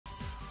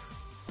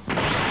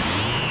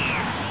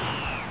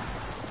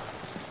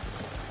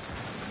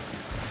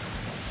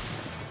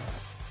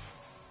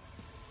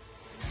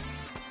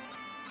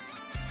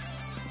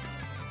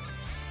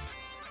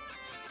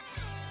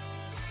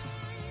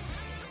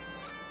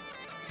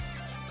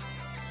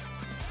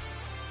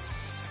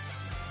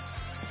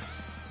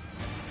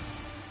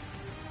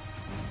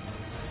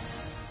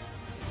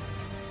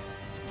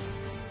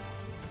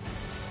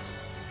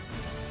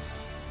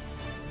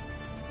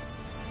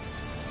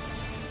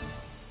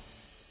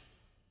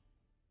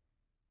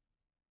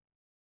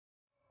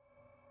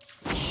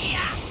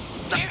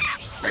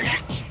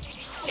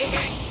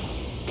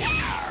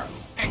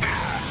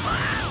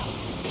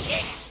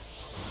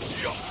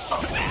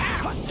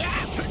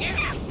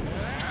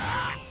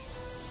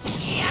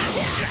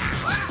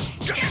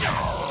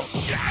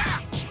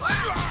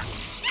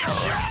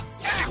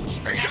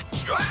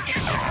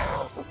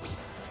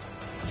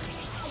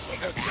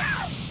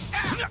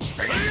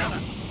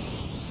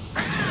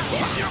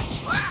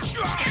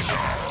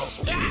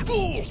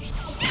Fool!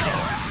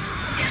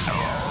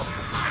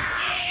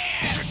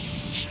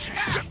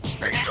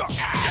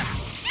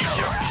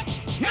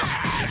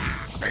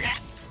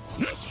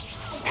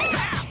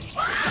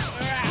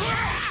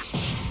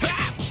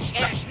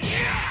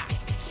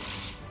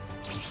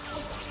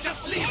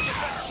 Just leave the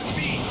rest to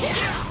me.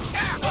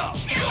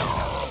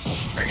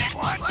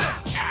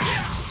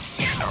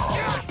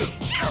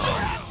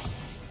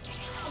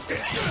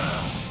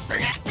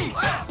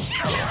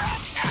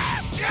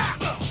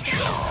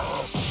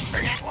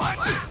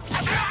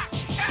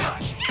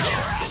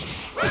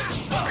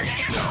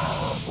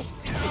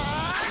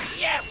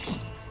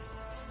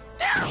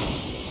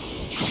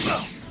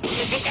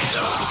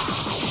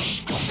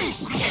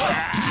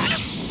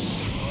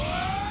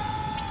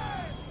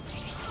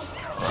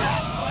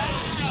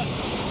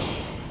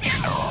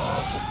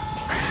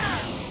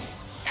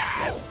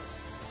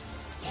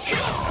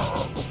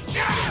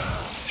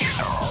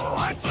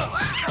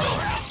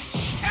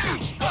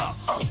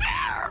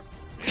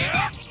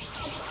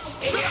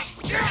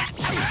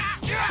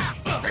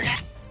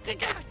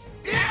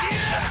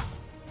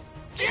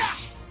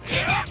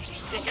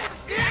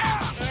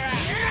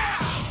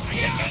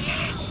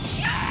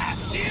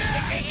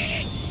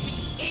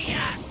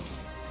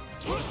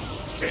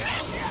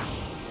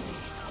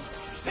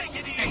 Take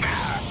it easy.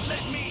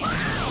 Let me.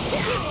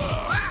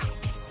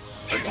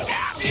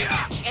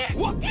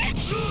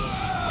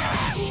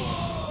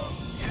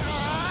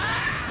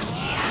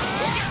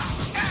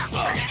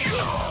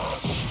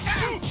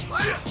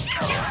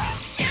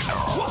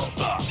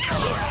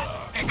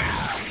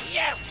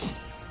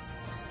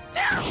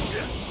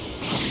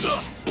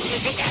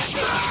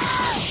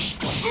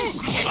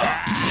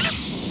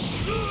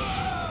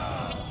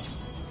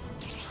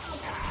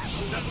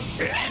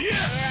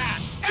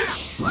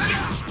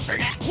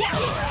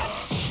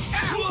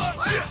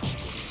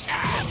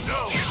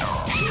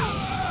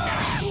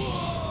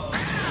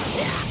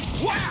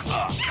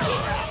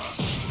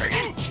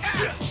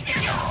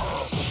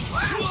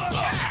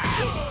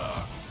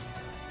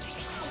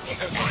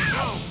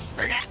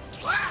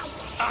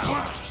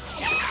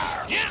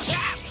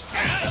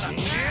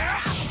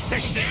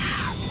 Take this.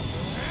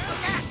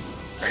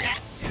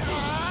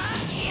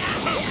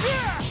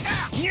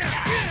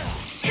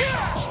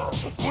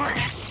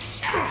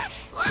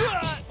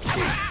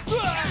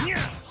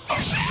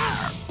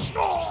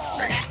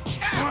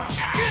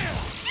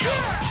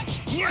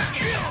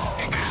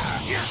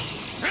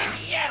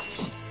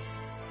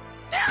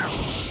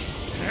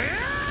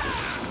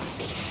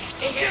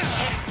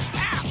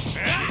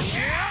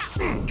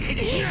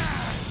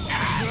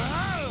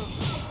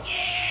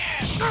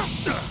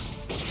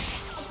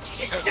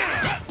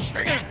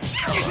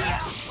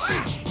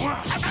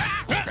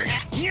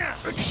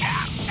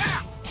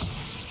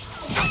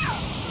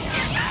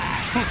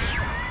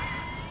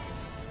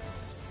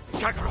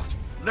 Kakarot,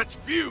 let's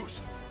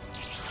fuse!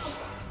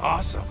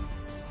 Awesome.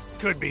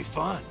 Could be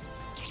fun.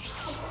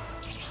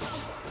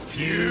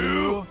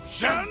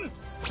 Fusion!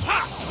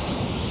 Ha!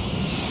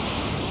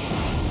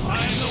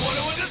 I'm the one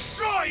who will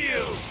destroy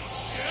you!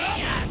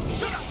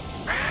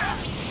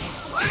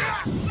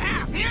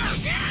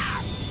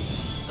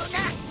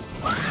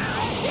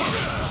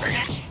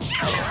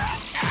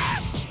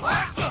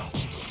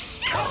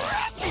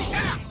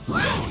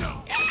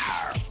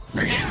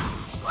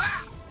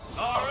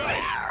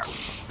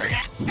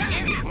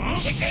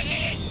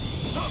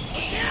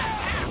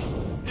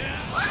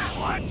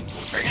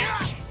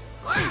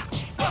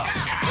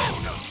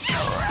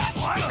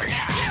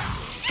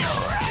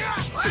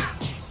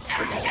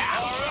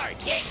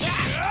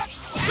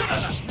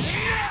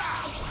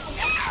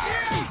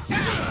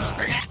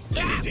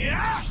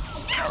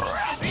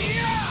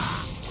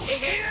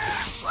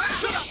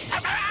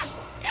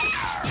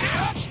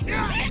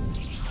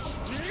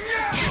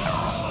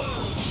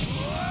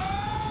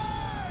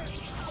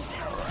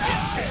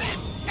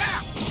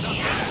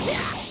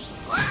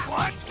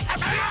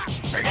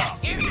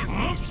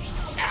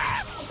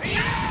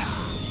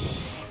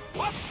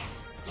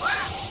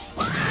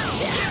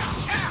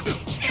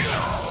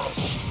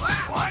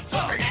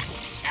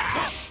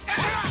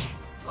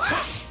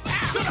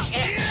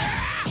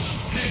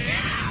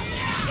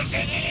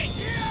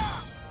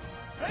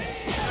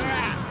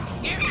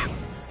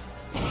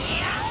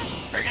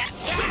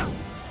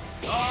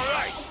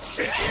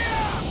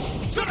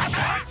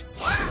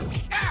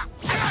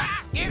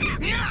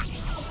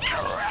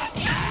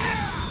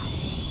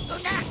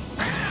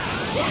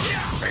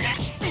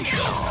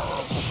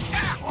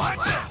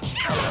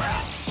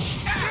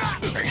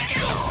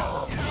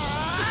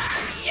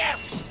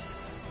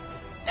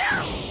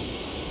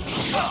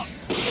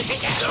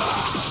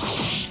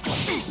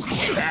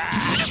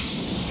 Yeah!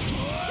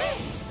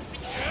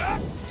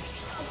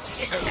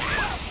 All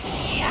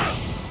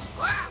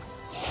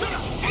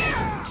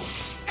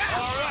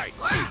right.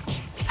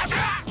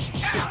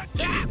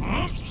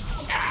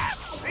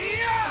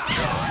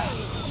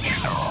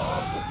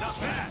 Not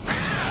bad.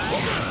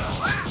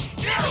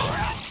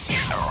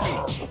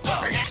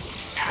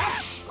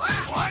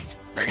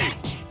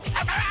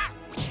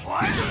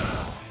 What? What?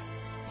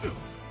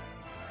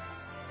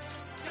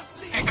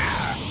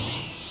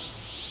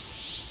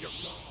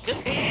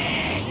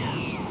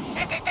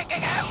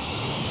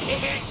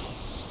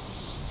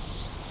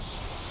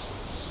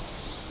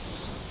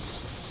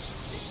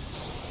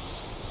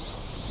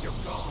 You're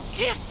gone.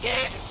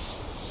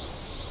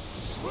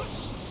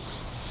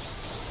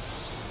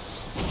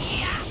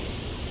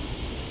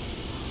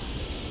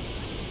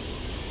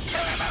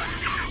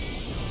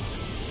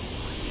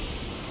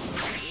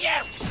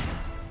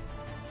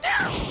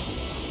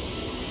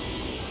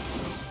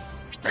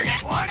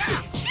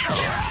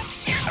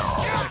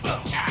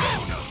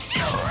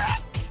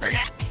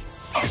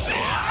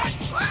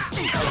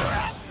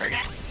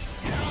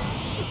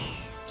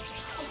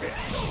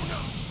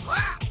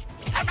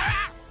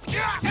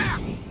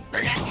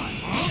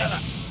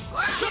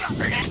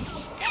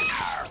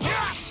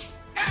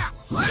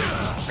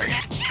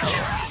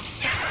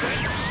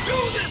 Do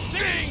this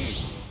thing!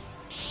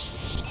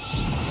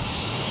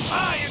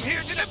 I am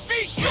here to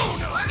defeat you!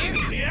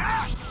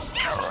 Yeah!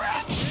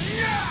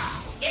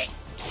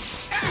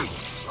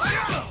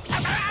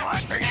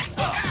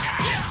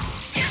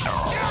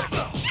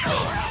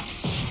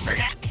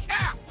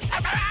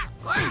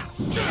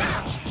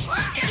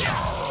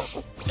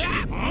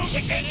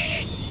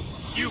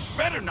 You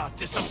better not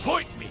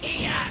disappoint me!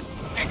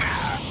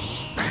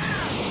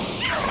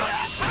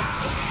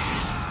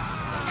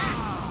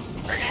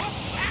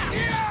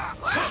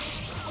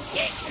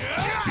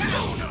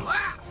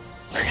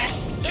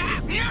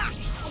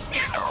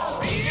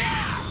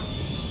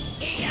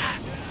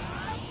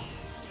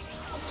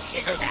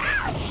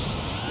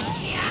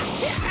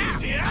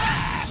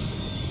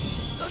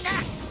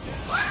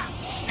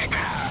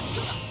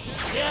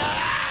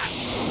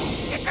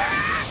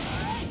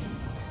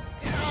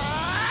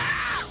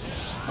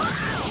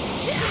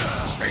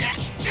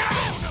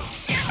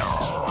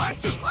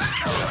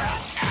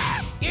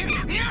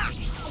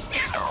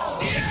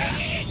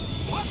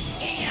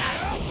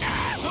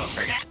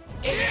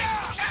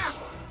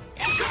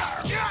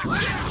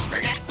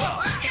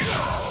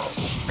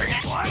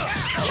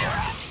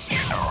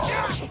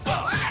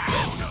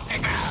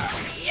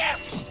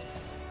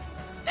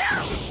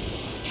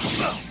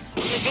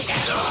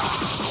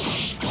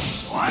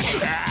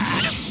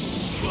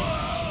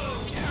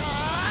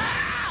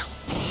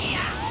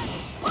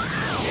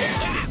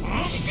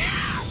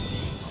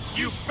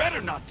 You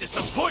better not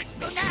disappoint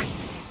me!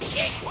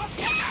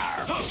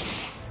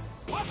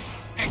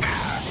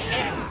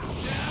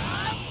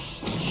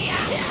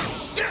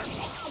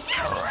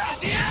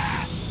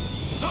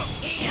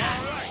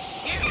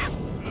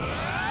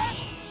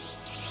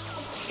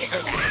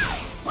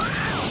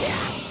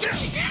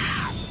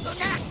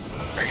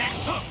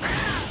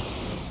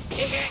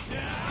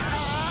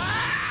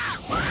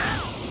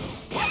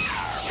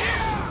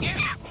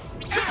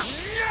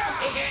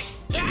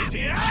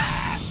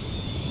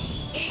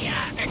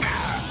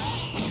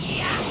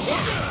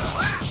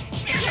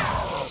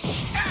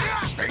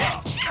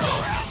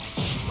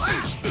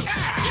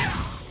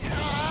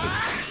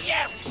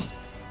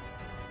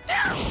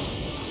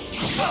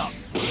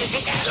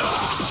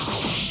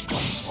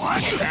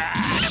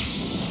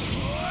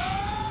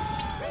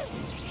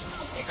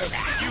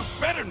 You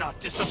better not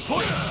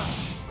disappoint me!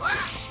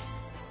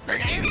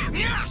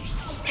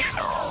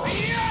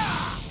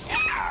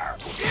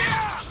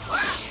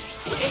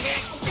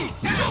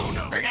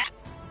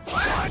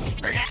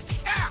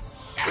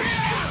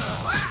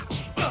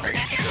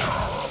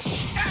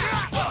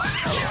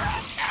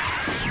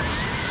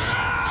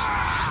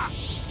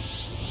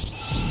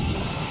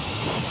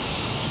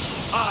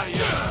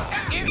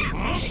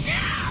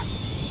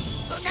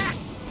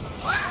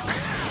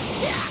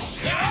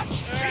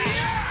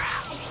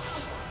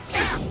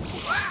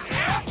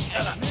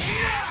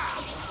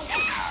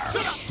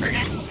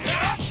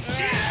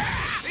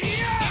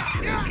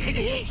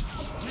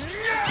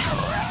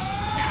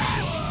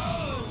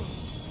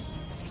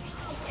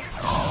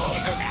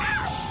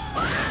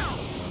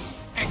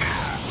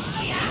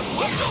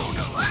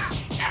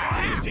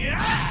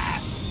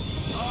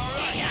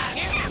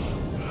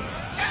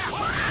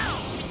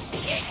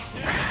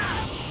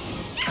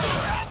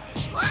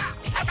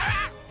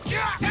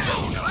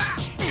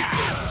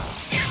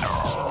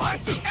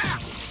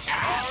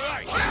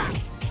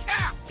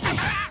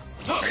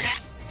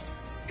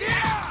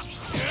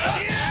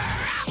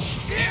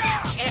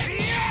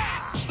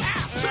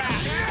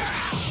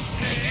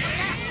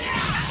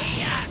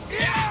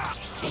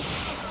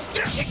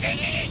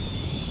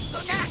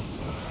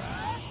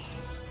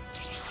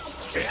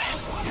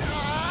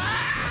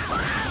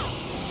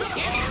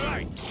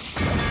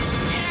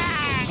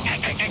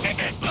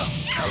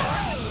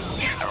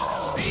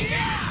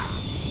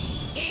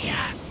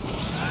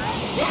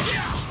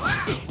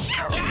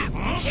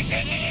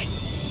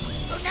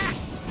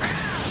 Tuna!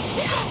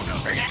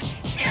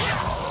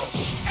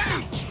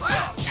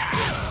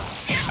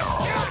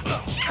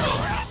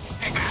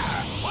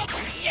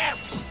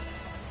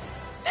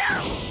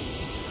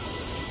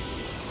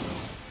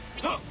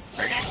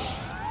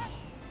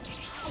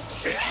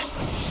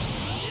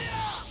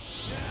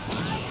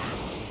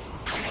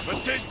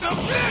 A taste of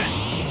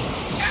this!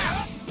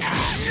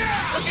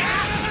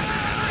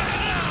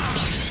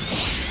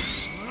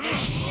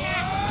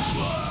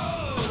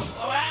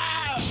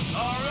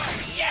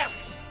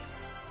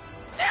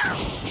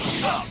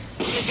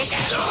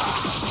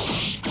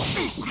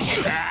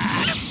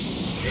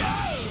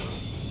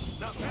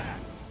 Not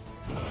bad.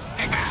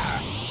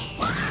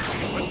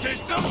 A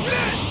taste of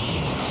this!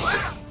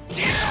 What?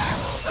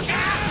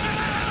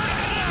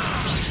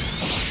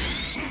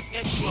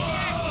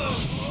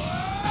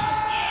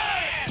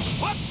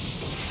 What?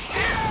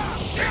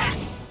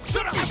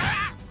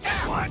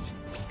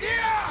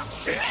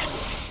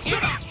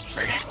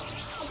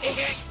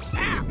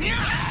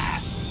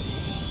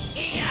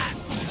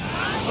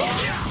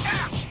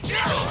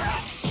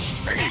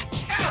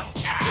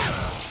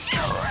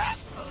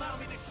 Allow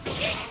me to show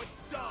you how it's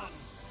done.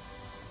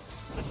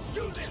 Let's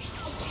do this.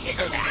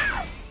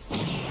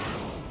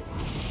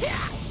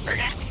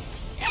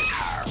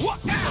 What?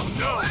 Oh,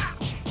 no!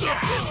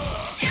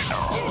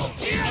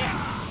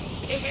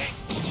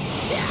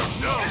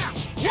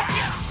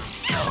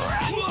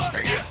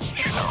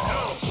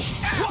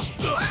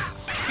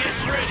 Get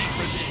ready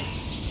for this!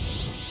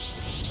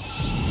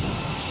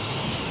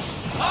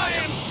 I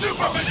am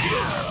Super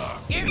Vegeta!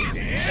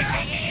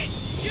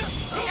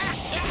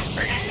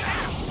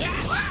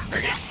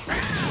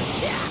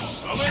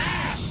 Over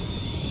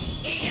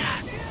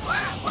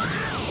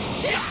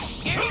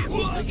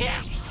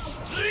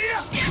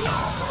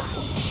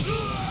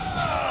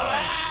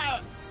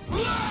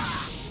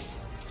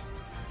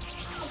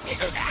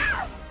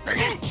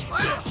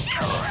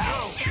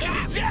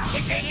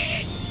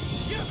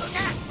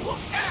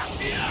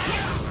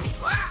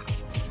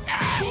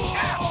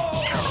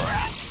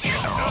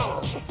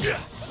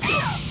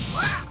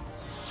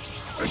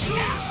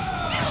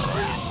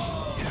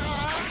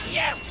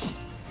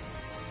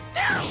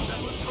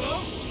That was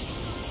close.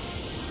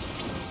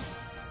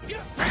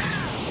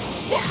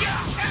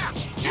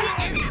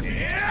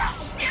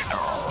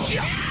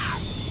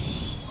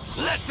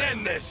 Let's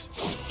end this.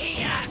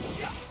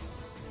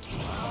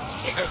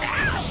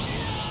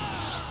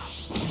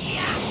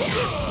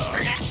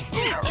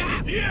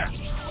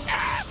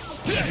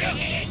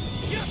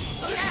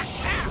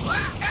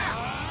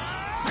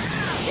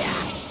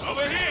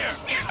 Over here.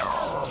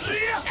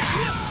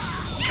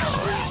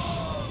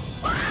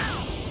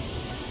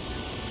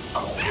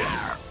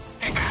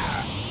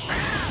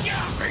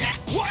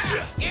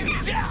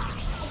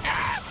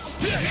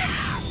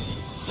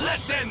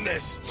 Let's end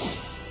this.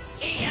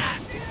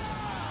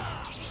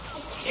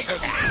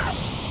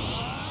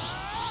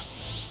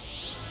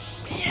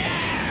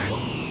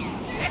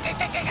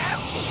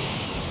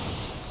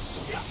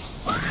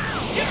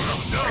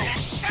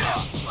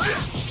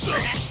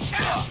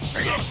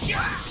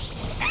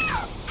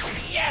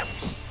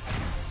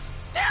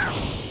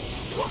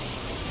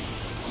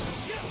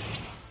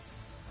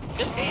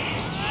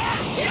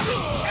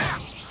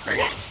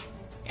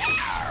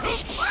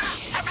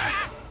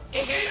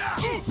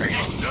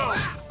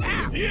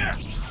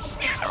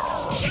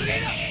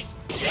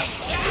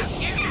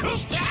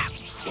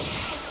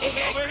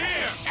 Over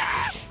here.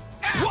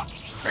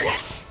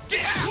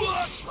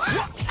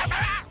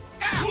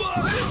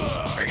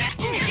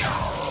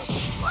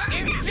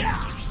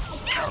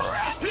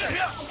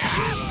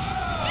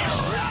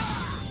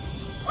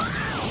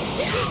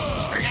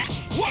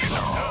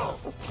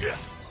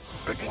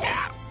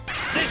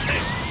 This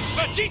is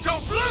Vegito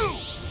Blue!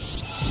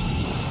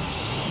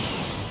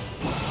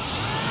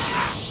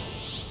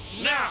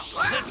 Now,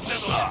 let's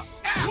settle up.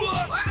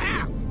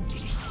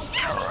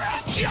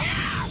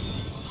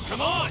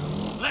 Come on,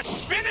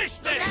 let's finish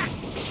this!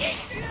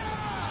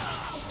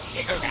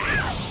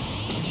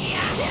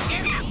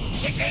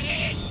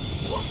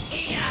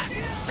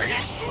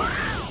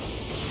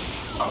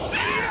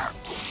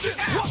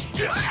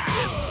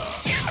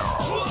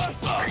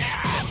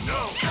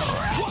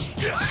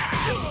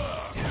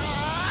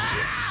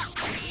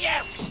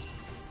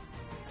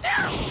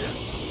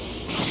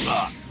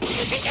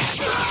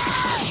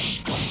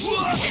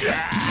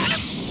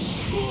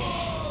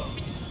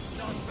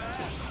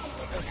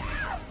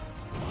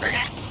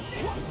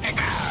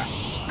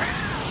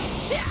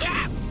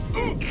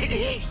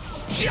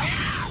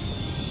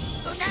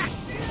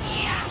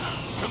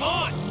 Come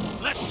on,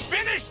 let's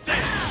finish this!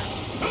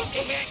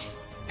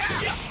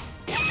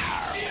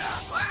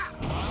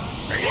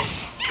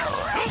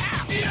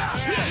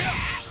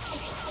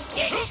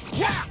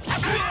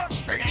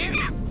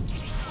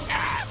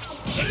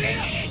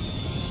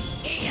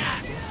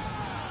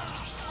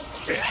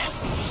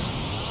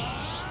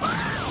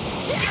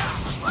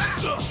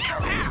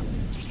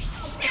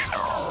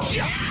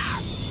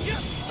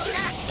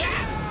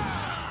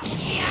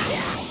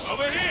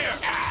 Over here!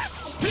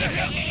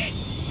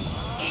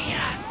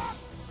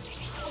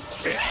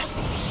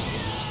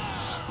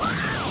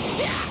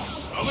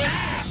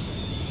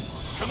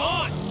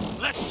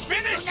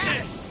 Finish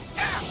this!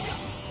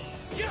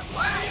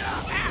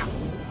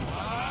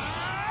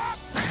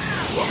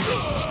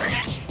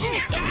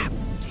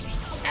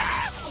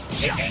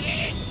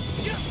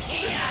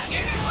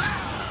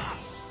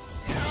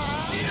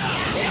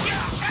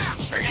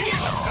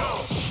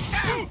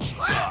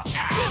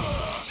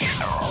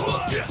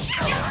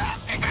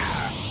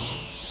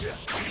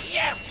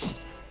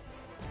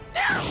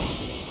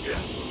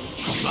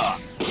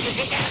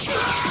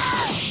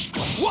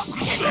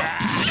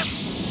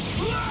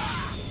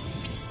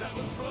 That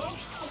was close. No.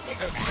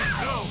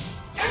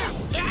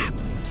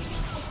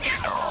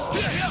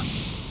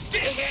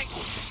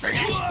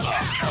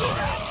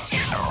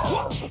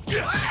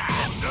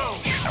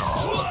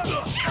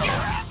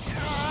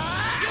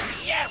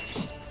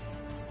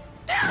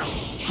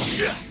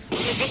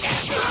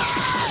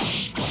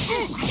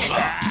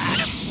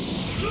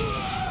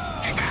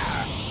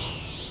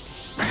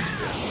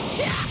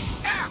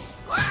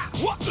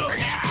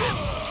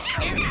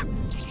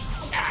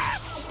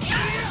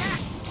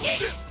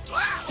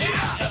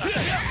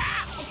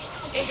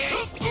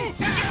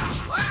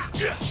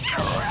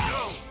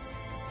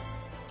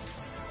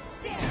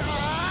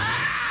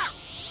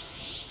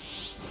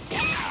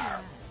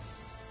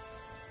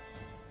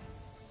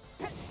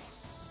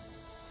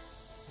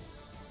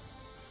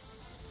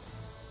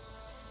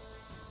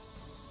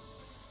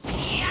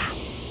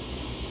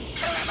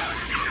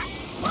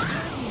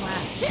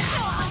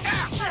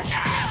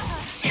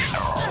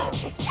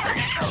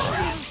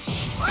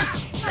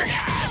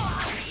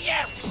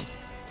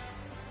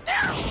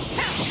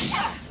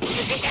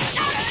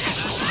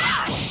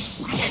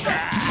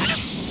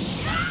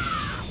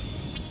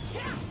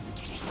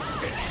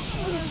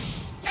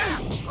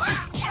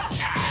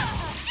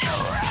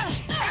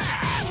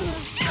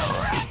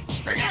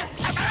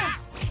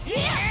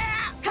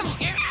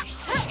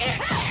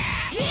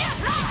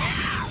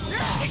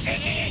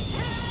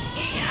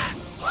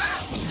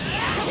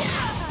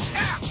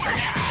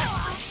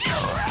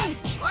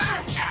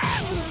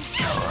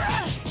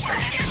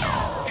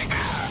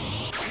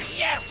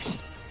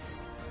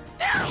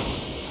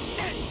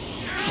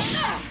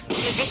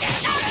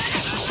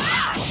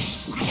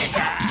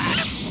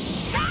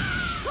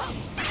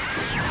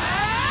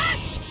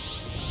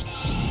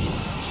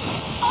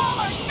 All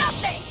or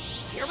nothing!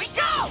 Here we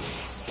go!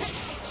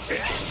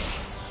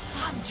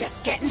 I'm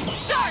just getting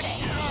started!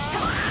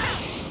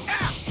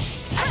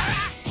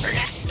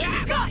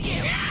 Got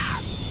you!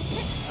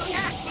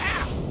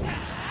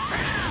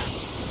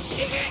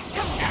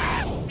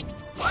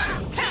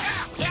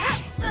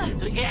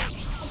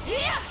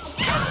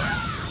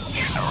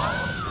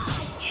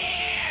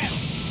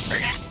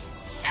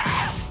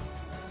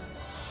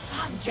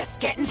 I'm just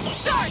getting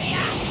started!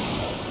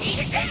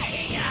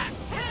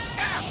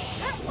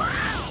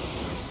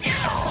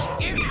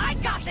 I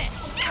got this!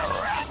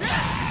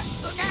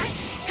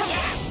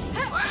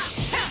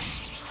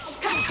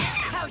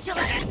 How'd you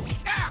like it?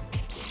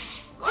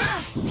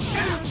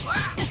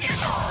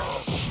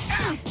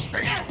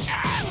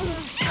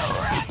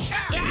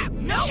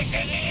 Nope!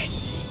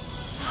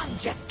 I'm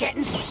just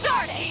getting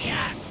started!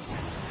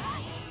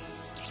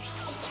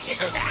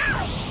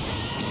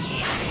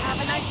 Have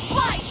a nice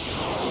flight!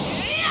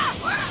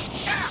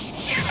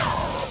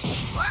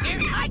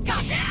 I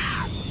got this!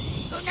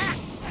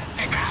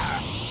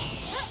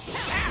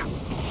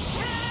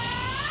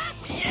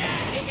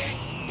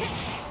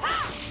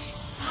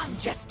 I'm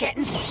just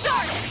getting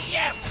started!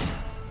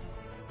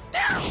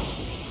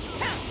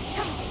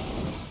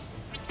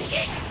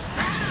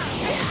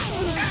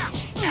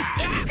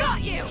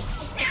 Got you!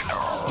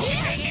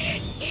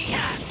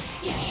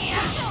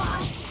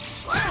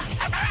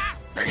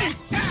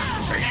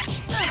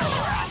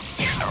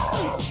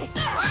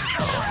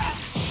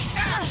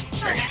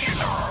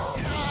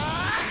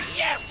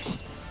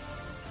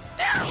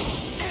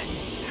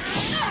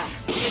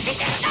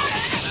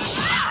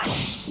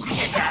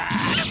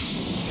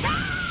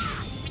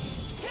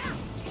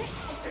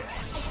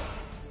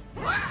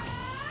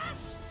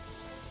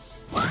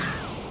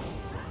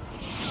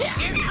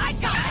 I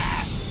got it!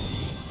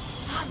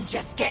 I'm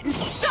just getting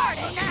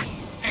started!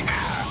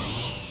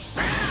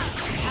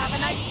 Have a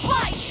nice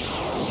flight!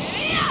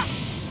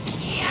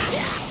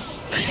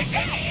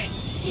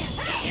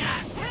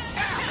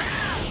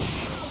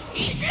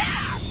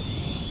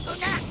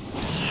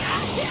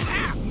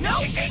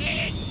 Nope!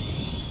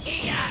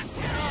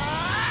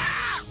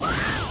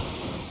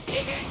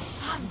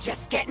 I'm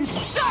just getting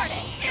started!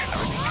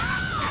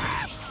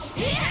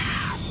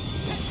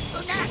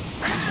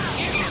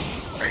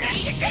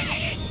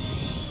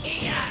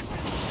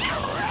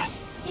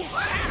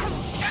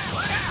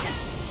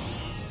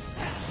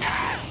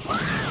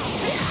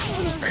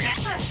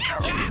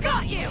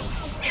 Got you!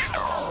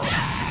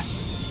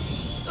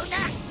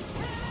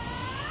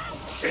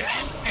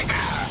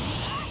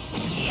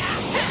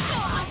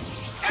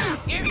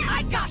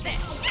 I got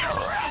this!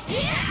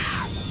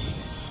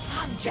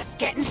 I'm just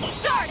getting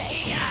started!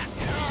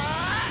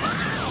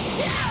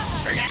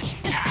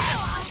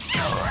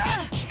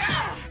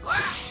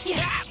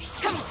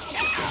 Come on!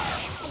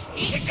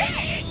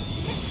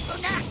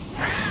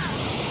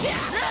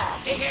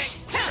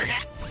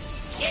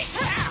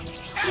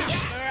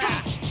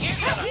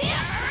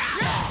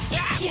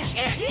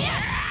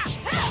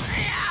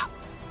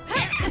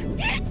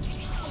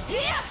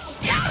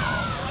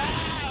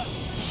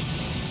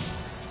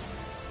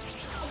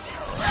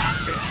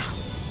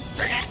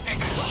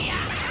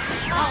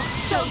 I'll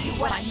show you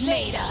what I'm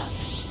made of.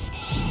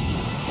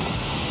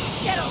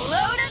 Get a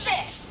load of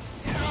this.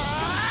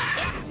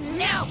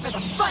 Now for the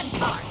fun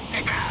part.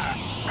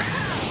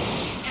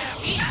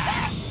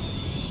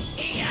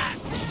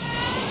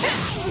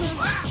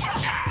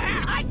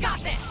 I got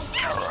this.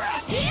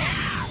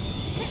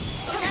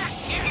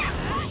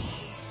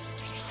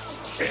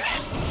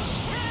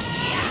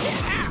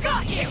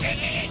 Got you.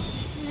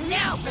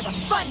 Now for the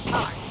fun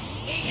part.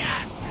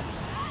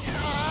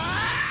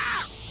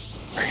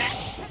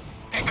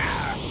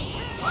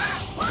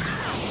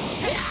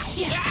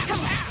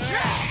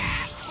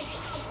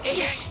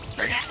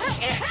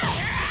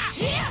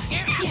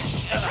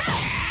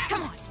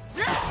 Come on.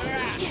 Come on.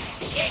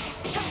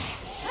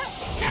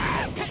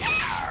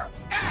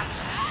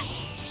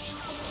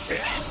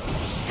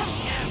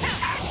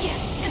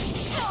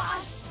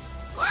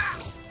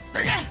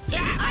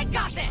 I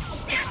got this.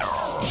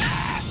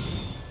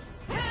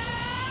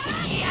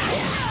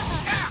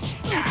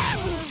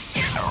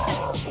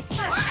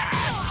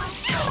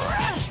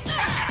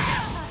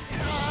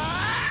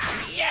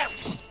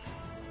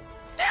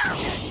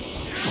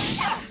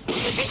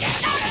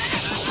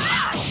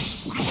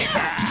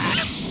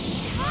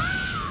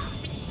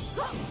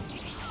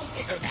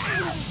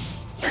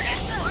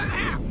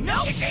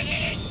 Nope.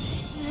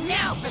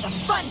 Now for the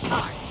fun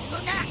part.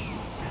 Got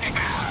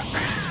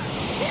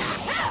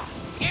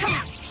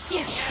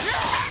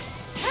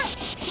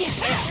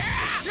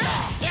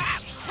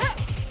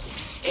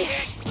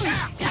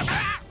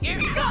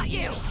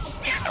you.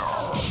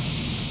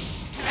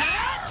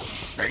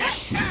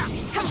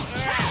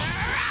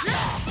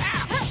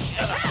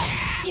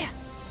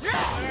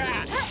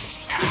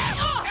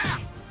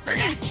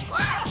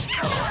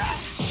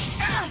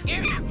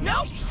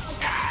 Nope.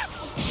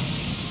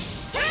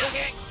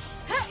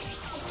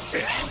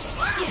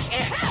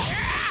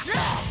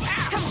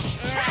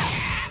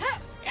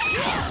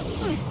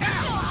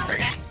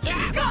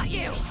 Got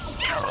you.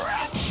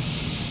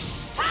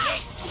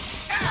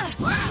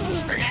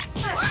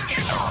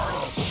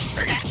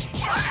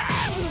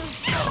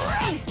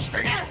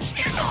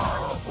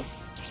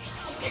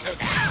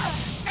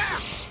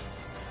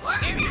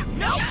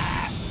 Nope.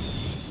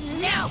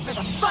 Now for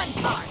the fun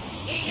part.